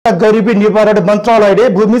गरिबी निवारण मन्त्रालयले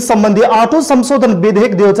भूमि सम्बन्धी 8औं संशोधन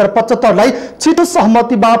विधेयक 2075 लाई छिटो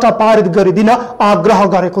सहमतिबाट पारित गरिदिन आग्रह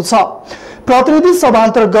गरेको छ। प्रतिनिधि सभा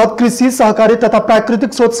अन्तर्गत कृषि सहकारी तथा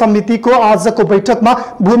प्राकृतिक स्रोत समितिको आजको बैठकमा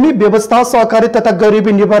भूमि व्यवस्था सहकारी तथा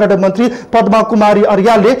गरिबी निवारण मन्त्री पद्मा कुमारी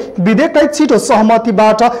अर्यालले विधेयकलाई छिटो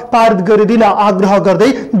सहमतिबाट पारित गरिदिन आग्रह गर्दै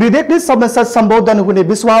विधेयकले समस्या सम्बोधन हुने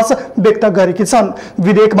विश्वास व्यक्त गरेकी छन्।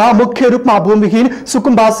 विधेयकमा मुख्य रूपमा भूमिहीन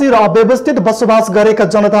सुकुम्बासी र अव्यवस्थित बसोबास गरेका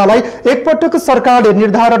जनतालाई एकपटक सरकारले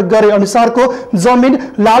निर्धारण गरे अनुसारको जमिन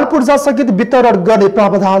लाल पूर्जा सहित वितरण गर्ने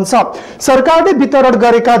प्रावधान छ। सरकारले वितरण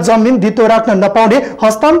गरेका जमिन धितो राख्न नपाउने,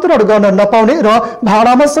 हस्तान्तरण गर्न नपाउने र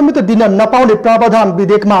भाडामा समेत दिन नपाउने प्रावधान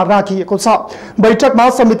विधेयकमा राखिएको छ। बैठकमा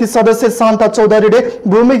समिति सदस्य शान्ता चौधरीले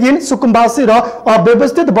भूमिहीन सुकुम्बासी र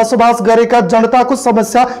अव्यवस्थित बसोबास गरेका जनताको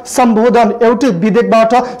समस्या सम्बोधन एउटै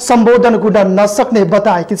विधेयकबाट सम्बोधन हुन नसक्ने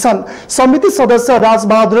बताएकी छन्। समिति सदस्य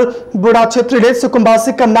राजबहादुर बुढा छेत्रीले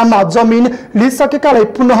सुकुम्बासीका नाममा जमिन लिइसकेकालाई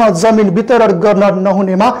पुनः जमिन वितरण गर्न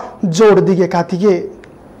नहुनेमा जोड दिएका थिए।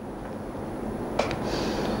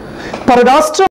 परराष्ट्र